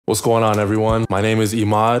What's going on, everyone? My name is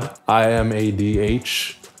Imadh,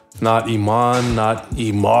 I-M-A-D-H. Not Iman, not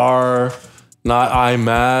Imar, not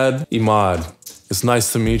Imadh, Imadh. It's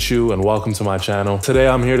nice to meet you and welcome to my channel. Today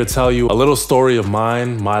I'm here to tell you a little story of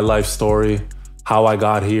mine, my life story, how I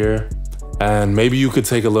got here, and maybe you could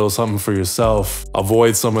take a little something for yourself,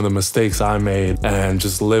 avoid some of the mistakes I made, and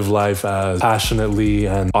just live life as passionately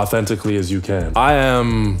and authentically as you can. I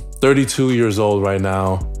am 32 years old right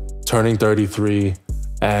now, turning 33,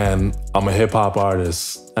 and I'm a hip hop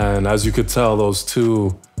artist. And as you could tell, those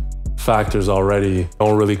two factors already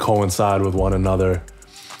don't really coincide with one another.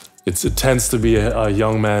 It tends to be a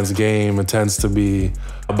young man's game. It tends to be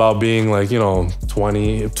about being like,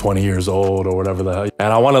 20 years old or whatever the hell.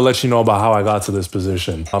 And I want to let you know about how I got to this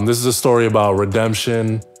position. This is a story about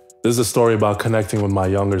redemption. This is a story about connecting with my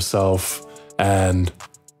younger self and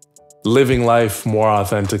living life more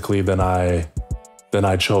authentically than I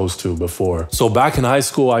chose to before. So back in high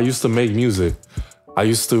school, I used to make music. I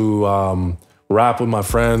used to rap with my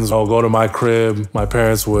friends. I'll go to my crib. My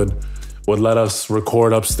parents would let us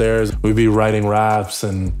record upstairs. We'd be writing raps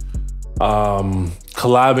and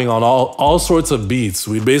collabing on all sorts of beats.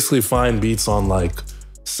 We'd basically find beats on like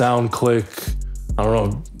SoundClick. I don't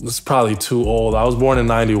know, it's probably too old. I was born in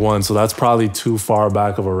 91, so that's probably too far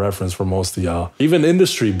back of a reference for most of y'all. Even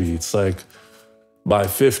industry beats like by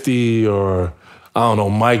 50 or I don't know,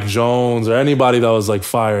 Mike Jones or anybody that was like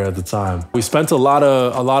fire at the time. We spent a lot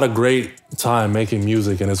of great time making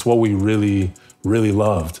music, and it's what we really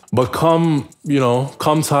loved. But come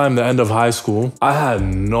time the end of high school, I had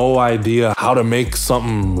no idea how to make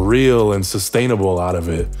something real and sustainable out of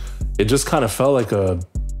it. It just kind of felt like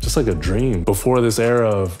a dream. Before this era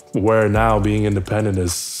of where now being independent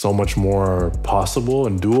is so much more possible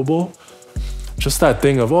and doable. Just that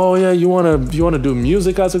thing of, oh yeah, you wanna do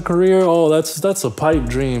music as a career? Oh, that's a pipe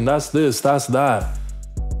dream. That's this, that's that.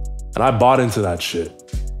 And I bought into that shit.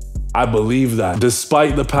 I believed that.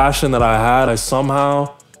 Despite the passion that I had, I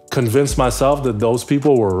somehow convinced myself that those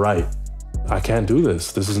people were right. I can't do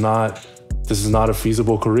this. This is not a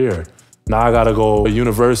feasible career. Now I gotta go to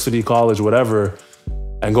university, college, whatever,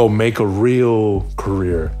 and go make a real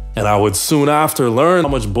career. And I would soon after learn how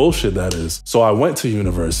much bullshit that is. So I went to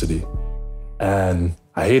university. And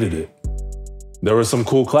I hated it. There were some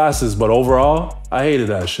cool classes, but overall, I hated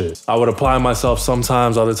that shit. I would apply myself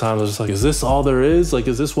sometimes, other times I was just like, is this all there is? Like,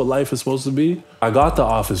 is this what life is supposed to be? I got the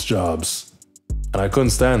office jobs and I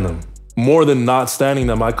couldn't stand them. More than not standing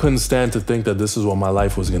them, I couldn't stand to think that this is what my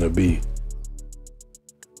life was gonna be.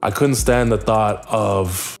 I couldn't stand the thought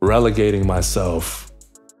of relegating myself,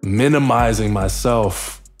 minimizing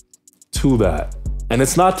myself to that. And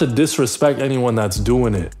it's not to disrespect anyone that's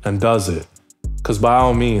doing it and does it. Because by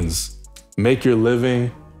all means, make your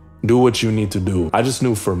living, do what you need to do. I just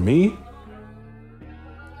knew for me,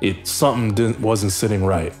 something wasn't sitting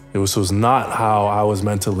right. It was not how I was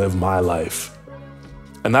meant to live my life.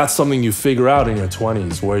 And that's something you figure out in your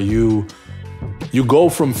 20s, where you go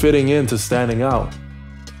from fitting in to standing out.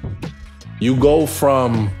 You go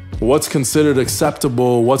from what's considered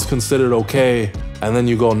acceptable, what's considered okay, and then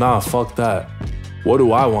you go, nah, fuck that. What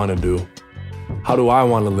do I want to do? How do I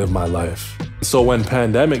want to live my life? So when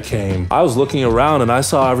pandemic came, I was looking around and I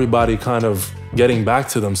saw everybody kind of getting back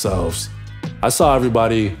to themselves. I saw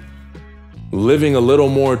everybody living a little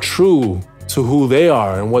more true to who they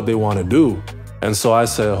are and what they want to do. And so I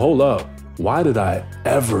said, hold up, why did I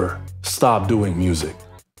ever stop doing music?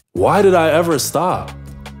 Why did I ever stop?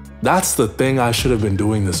 That's the thing I should have been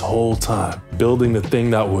doing this whole time, building the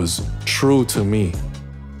thing that was true to me.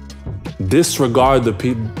 Disregard the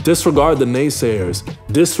naysayers,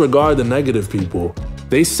 disregard the negative people.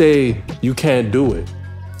 They say you can't do it.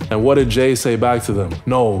 And what did Jay say back to them?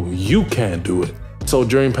 No, you can't do it. So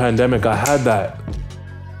during pandemic, I had that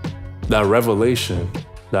revelation,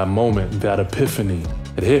 that moment, that epiphany.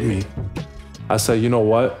 It hit me. I said, you know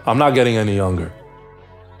what? I'm not getting any younger.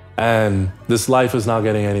 And this life is not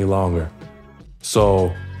getting any longer.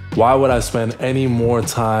 So why would I spend any more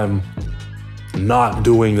time not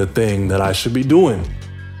doing the thing that I should be doing?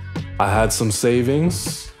 I had some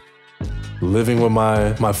savings, living with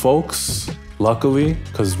my folks, luckily,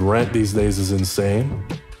 because rent these days is insane.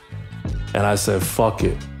 And I said, fuck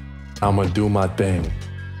it, I'm gonna do my thing.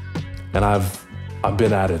 And I've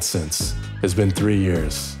been at it since. It's been 3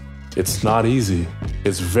 years. It's not easy.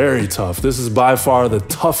 It's very tough. This is by far the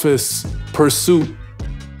toughest pursuit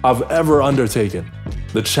I've ever undertaken.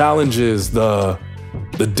 The challenges, the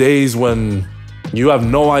days when you have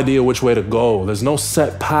no idea which way to go. There's no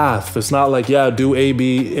set path. It's not like, yeah, do A,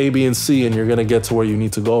 B, and C, and you're gonna get to where you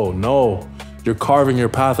need to go. No, you're carving your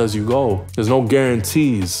path as you go. There's no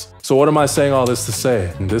guarantees. So what am I saying all this to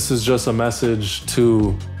say? This is just a message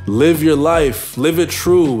to live your life, live it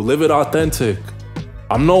true, live it authentic.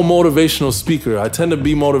 I'm no motivational speaker. I tend to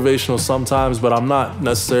be motivational sometimes, but I'm not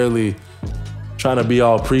necessarily trying to be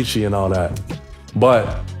all preachy and all that.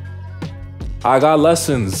 But I got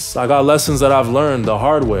lessons. I got lessons that I've learned the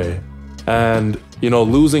hard way. And, you know,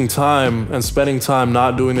 losing time and spending time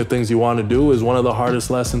not doing the things you want to do is one of the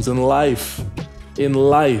hardest lessons in life. In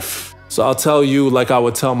life. So I'll tell you, like I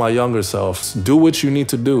would tell my younger self, do what you need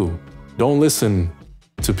to do. Don't listen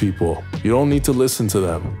to people. You don't need to listen to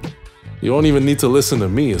them. You don't even need to listen to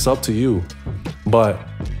me. It's up to you. But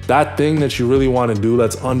that thing that you really want to do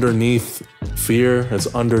that's underneath fear,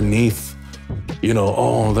 that's underneath, you know,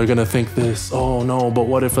 oh, they're going to think this. Oh, no, but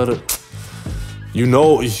what if you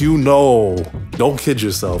know, don't kid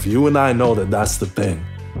yourself. You and I know that that's the thing.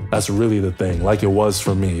 That's really the thing. Like it was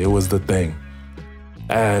for me. It was the thing.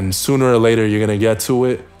 And sooner or later, you're going to get to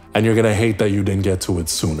it, and you're going to hate that you didn't get to it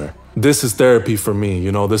sooner. This is therapy for me.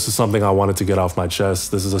 You know, this is something I wanted to get off my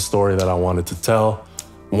chest. This is a story that I wanted to tell.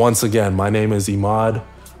 Once again, my name is Imadh.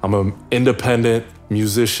 I'm an independent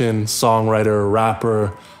musician, songwriter,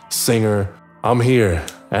 rapper, singer. I'm here,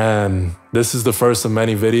 and this is the first of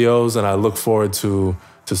many videos, and I look forward to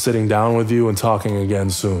sitting down with you and talking again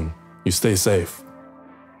soon. You stay safe.